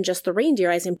just the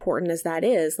reindeer, as important as that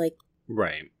is. Like,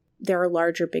 there are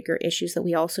larger, bigger issues that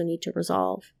we also need to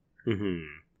resolve.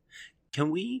 Can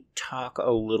we talk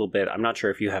a little bit? I'm not sure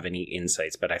if you have any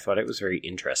insights, but I thought it was very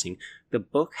interesting. The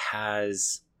book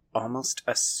has almost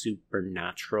a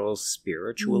supernatural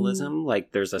spiritualism.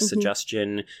 Like there's a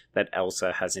suggestion that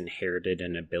Elsa has inherited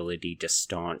an ability to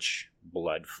staunch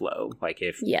blood flow. Like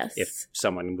if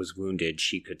someone was wounded,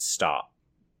 she could stop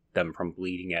them from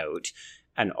bleeding out.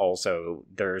 And also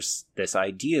there's this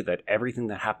idea that everything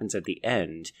that happens at the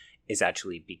end is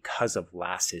actually because of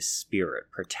Lass's spirit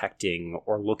protecting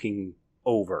or looking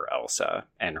over Elsa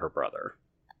and her brother.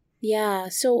 Yeah,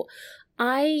 so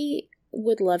I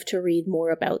would love to read more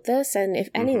about this, and if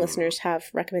any listeners have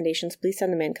recommendations, please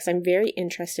send them in, because I'm very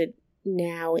interested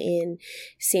now in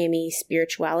Sammy's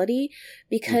spirituality,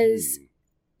 because,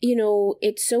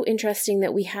 it's so interesting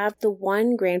that we have the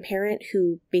one grandparent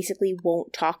who basically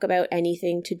won't talk about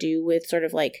anything to do with sort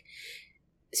of like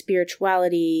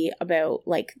spirituality, about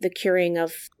like the curing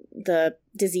of the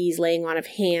disease, laying on of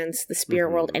hands, the spirit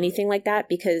world, anything like that,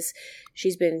 because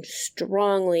she's been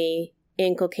strongly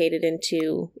inculcated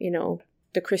into,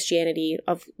 the Christianity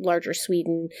of larger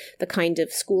Sweden, the kind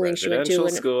of schooling she went to.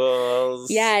 Schools.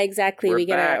 Yeah, exactly. We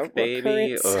get a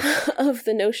recurrence of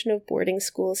the notion of boarding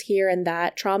schools here and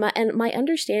that trauma. And my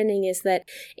understanding is that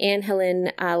Anne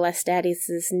Helen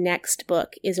Lestadius' next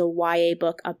book is a YA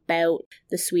book about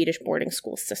the Swedish boarding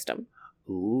school system.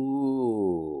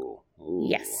 Ooh.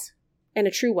 Yes. And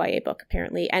a true YA book,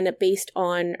 apparently, and based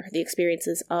on the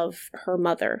experiences of her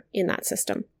mother in that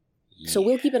system. So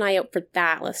we'll keep an eye out for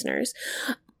that, listeners.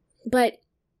 But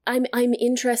I'm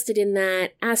interested in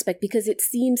that aspect because it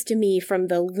seems to me, from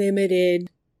the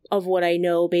limited of what I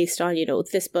know based on,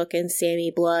 this book and Sammy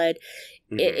Blood,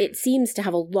 it seems to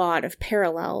have a lot of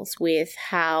parallels with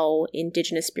how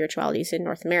indigenous spiritualities in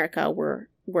North America were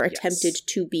attempted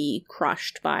to be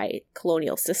crushed by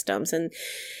colonial systems. And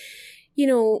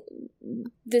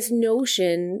this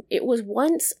notion, it was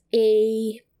once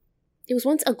a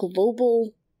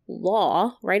global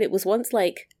law, right? It was once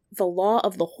like the law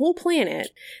of the whole planet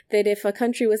that if a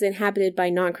country was inhabited by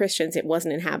non-Christians, it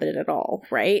wasn't inhabited at all,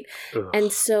 right? Ugh.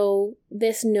 And so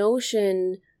this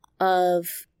notion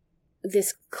of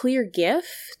this clear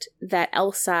gift that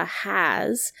Elsa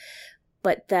has,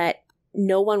 but that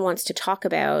no one wants to talk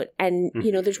about. And,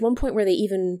 there's one point where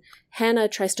Hannah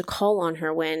tries to call on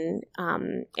her when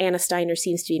Anna Steiner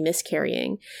seems to be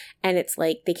miscarrying. And it's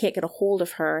like, they can't get a hold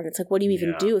of her. And it's like, what do you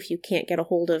even do if you can't get a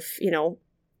hold of,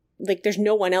 like there's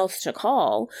no one else to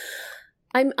call.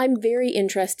 I'm very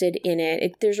interested in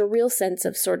it. There's a real sense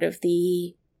of sort of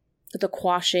the the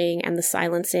quashing and the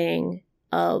silencing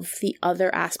of the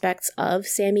other aspects of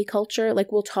Sami culture.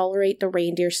 Like, we'll tolerate the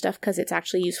reindeer stuff because it's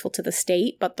actually useful to the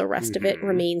state, but the rest of it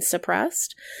remains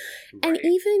suppressed. Right. And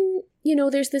even, you know,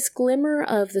 there's this glimmer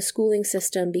of the schooling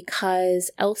system because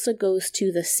Elsa goes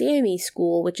to the Sami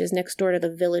school, which is next door to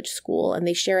the village school, and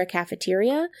they share a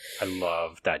cafeteria. I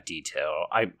love that detail.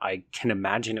 I can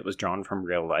imagine it was drawn from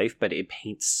real life, but it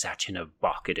paints such an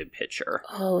evocative picture.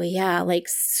 Oh, yeah. Like,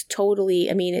 totally.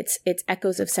 I mean, it's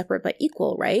echoes of Separate but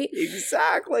Equal, right?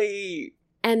 Exactly.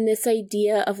 And this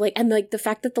idea of, like, and, like, the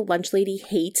fact that the lunch lady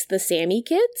hates the Sami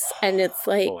kids, and it's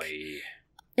like... Boy.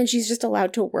 And she's just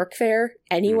allowed to work there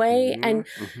anyway.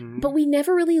 But we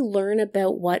never really learn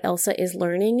about what Elsa is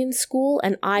learning in school.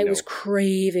 And I was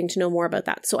craving to know more about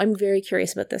that. So I'm very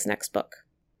curious about this next book.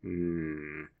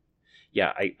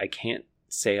 Yeah, I can't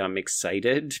say I'm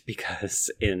excited because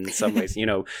in some ways, you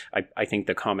know, I think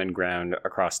the common ground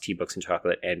across Tea Books and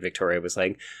Chocolate and Victoria was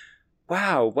like,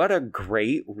 wow, what a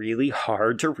great, really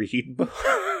hard to read book.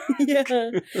 Yeah.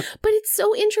 But it's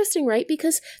so interesting, right?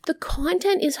 Because the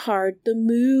content is hard, the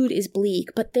mood is bleak,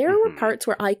 but there were parts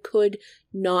where I could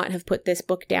not have put this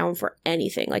book down for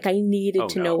anything. Like, I needed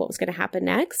to know what was going to happen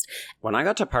next. When I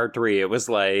got to part 3, it was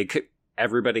like,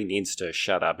 everybody needs to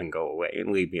shut up and go away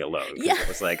and leave me alone. Yeah. It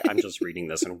was like, I'm just reading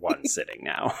this in one sitting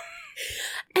now.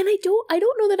 And I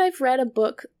don't know that I've read a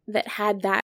book that had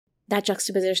that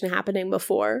juxtaposition happening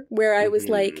before, where I was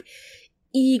like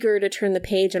eager to turn the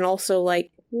page and also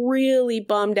like really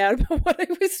bummed out about what I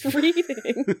was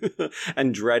reading.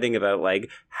 And dreading about like,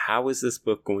 how is this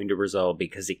book going to resolve?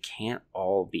 Because it can't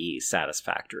all be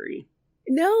satisfactory.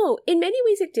 No, in many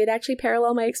ways it did actually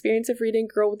parallel my experience of reading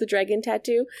Girl with the Dragon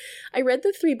Tattoo. I read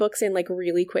the 3 books in like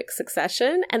really quick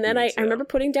succession, and then I remember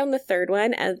putting down the 3rd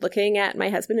one and looking at my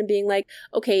husband and being like,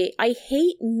 okay, I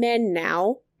hate men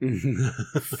now.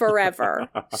 Forever.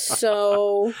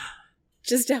 So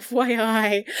just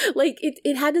FYI, like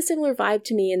it had a similar vibe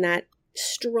to me in that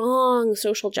strong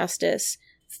social justice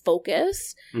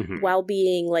focus while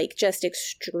being like just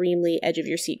extremely edge of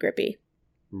your seat grippy.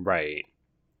 Right.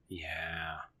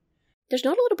 Yeah. There's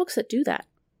not a lot of books that do that.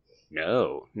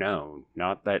 No,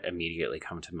 not that immediately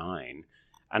come to mind.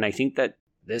 And I think that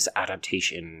this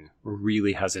adaptation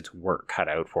really has its work cut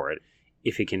out for it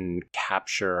if it can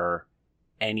capture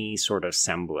any sort of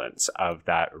semblance of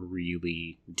that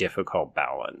really difficult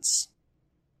balance.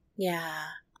 Yeah.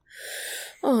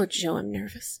 Oh, Joe, I'm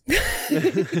nervous.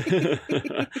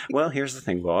 Well, here's the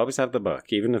thing. We'll always have the book,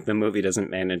 even if the movie doesn't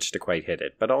manage to quite hit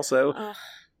it. But also,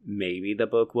 maybe the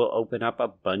book will open up a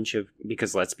bunch of...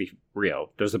 Because let's be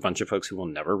real, there's a bunch of folks who will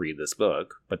never read this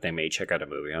book, but they may check out a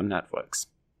movie on Netflix.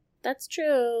 That's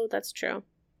true.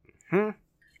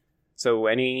 So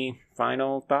any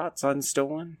final thoughts on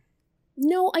Stolen?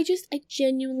 No, I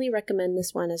genuinely recommend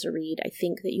this one as a read. I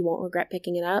think that you won't regret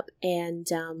picking it up. And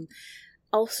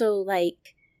also,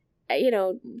 like, you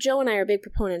know, Joe and I are big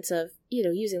proponents of, you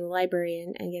know, using the library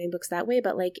and getting books that way.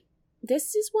 But, like,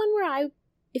 this is one where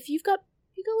if you've got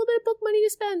a little bit of book money to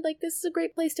spend, like, this is a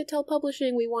great place to tell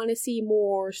publishing we want to see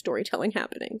more storytelling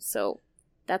happening. So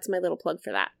that's my little plug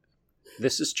for that.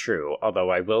 This is true. Although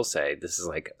I will say this is,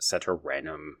 like, such a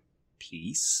random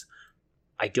piece.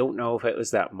 I don't know if it was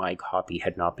that my copy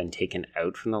had not been taken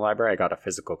out from the library. I got a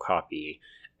physical copy,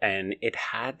 and it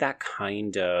had that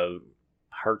kind of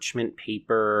parchment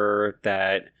paper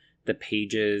that the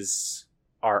pages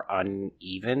are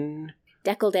uneven.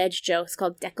 Deckled edge, Joe. It's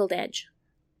called deckled edge.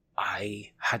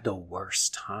 I had the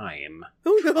worst time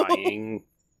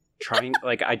trying,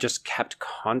 like, I just kept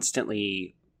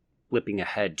constantly flipping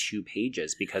ahead 2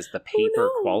 pages because the paper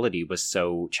quality was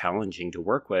so challenging to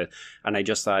work with. And I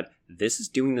just thought, this is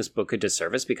doing this book a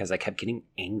disservice because I kept getting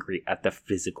angry at the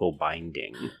physical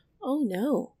binding. Oh,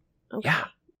 no. Okay. Yeah.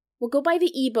 Well, go buy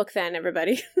the ebook then,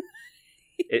 everybody.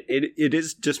 It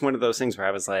is just one of those things where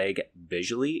I was like,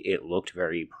 visually, it looked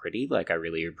very pretty. Like, I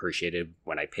really appreciated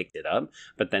when I picked it up.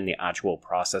 But then the actual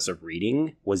process of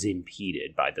reading was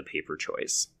impeded by the paper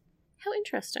choice. How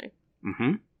interesting.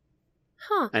 Mm-hmm.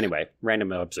 Huh. Anyway,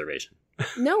 random observation.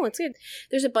 No, it's good.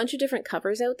 There's a bunch of different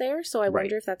covers out there, so I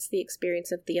wonder if that's the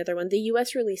experience of the other one. The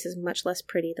US release is much less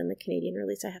pretty than the Canadian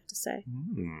release, I have to say.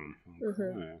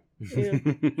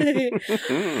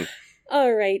 Yeah.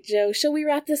 All right, Joe. Shall we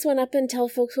wrap this one up and tell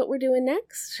folks what we're doing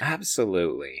next?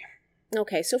 Absolutely.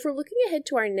 Okay, so if we're looking ahead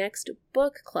to our next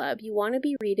book club, you want to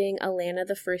be reading Alanna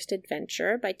the First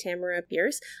Adventure by Tamara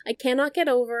Pierce. I cannot get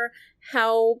over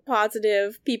how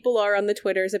positive people are on the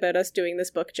Twitters about us doing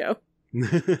this book, Joe.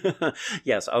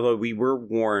 Yes, although we were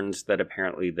warned that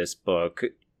apparently this book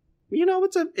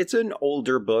it's an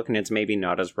older book, and it's maybe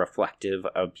not as reflective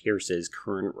of Pierce's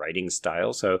current writing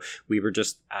style. So we were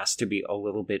just asked to be a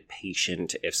little bit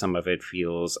patient if some of it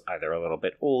feels either a little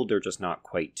bit old or just not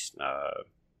quite.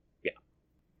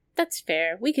 That's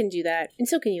fair. We can do that, and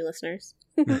so can you, listeners.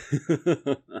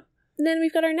 And then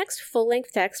we've got our next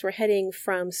full-length text. We're heading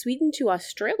from Sweden to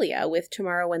Australia with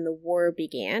Tomorrow When the War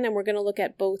Began, and we're going to look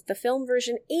at both the film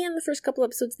version and the first couple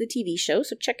episodes of the TV show,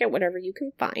 so check out whatever you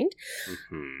can find.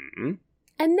 Mm-hmm.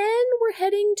 And then we're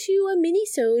heading to a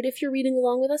mini-sode. If you're reading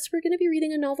along with us, we're going to be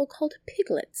reading a novel called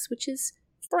Piglets, which is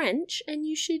French, and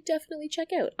you should definitely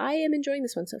check out. I am enjoying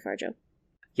this one so far, Joe.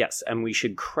 Yes, and we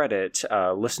should credit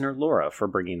listener Laura for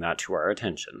bringing that to our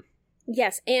attention.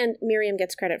 Yes, and Miriam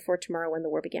gets credit for Tomorrow When the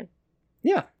War Began.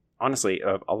 Yeah. Honestly,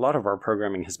 a lot of our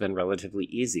programming has been relatively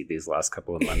easy these last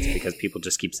couple of months because people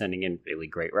just keep sending in really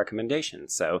great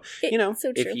recommendations. So,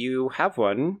 if you have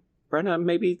one, Brenna,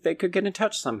 maybe they could get in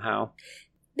touch somehow.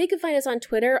 They can find us on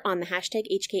Twitter on the hashtag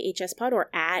HKHSPod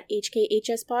or at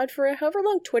HKHSPod for however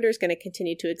long Twitter's going to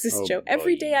continue to exist, Joe.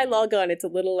 Every day I log on, it's a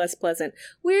little less pleasant.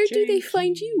 Where do they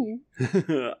find you?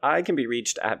 I can be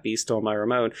reached at B Stole My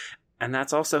Remote. And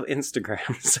that's also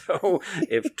Instagram. So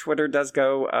if Twitter does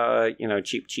go,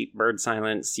 cheap bird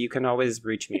silence, you can always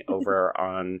reach me over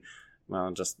on,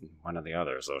 just one of the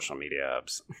other social media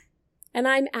apps. And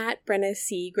I'm at Brenna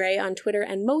C. Gray on Twitter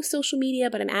and most social media,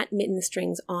 but I'm at Mitten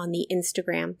Strings on the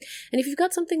Instagram. And if you've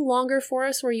got something longer for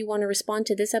us or you want to respond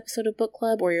to this episode of Book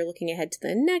Club or you're looking ahead to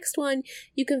the next one,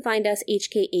 you can find us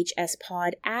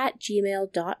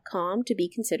hkhspod@gmail.com to be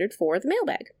considered for the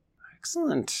mailbag.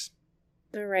 Excellent.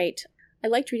 All right. I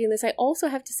liked reading this. I also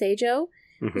have to say, Joe,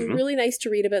 it was really nice to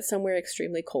read about somewhere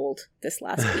extremely cold this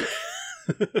last week.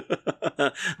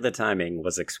 The timing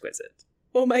was exquisite.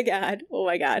 Oh my god.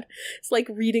 It's like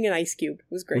reading an ice cube. It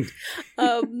was great.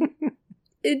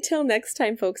 Until next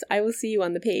time, folks, I will see you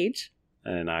on the page.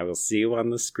 And I will see you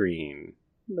on the screen.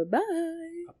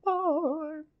 Bye-bye.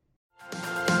 Bye-bye.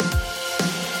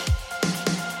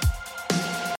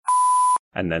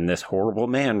 And then this horrible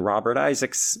man, Robert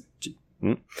Isaacs...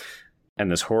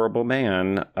 And this horrible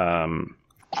man,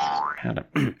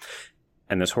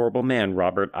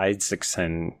 Robert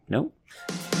Isaacson, nope.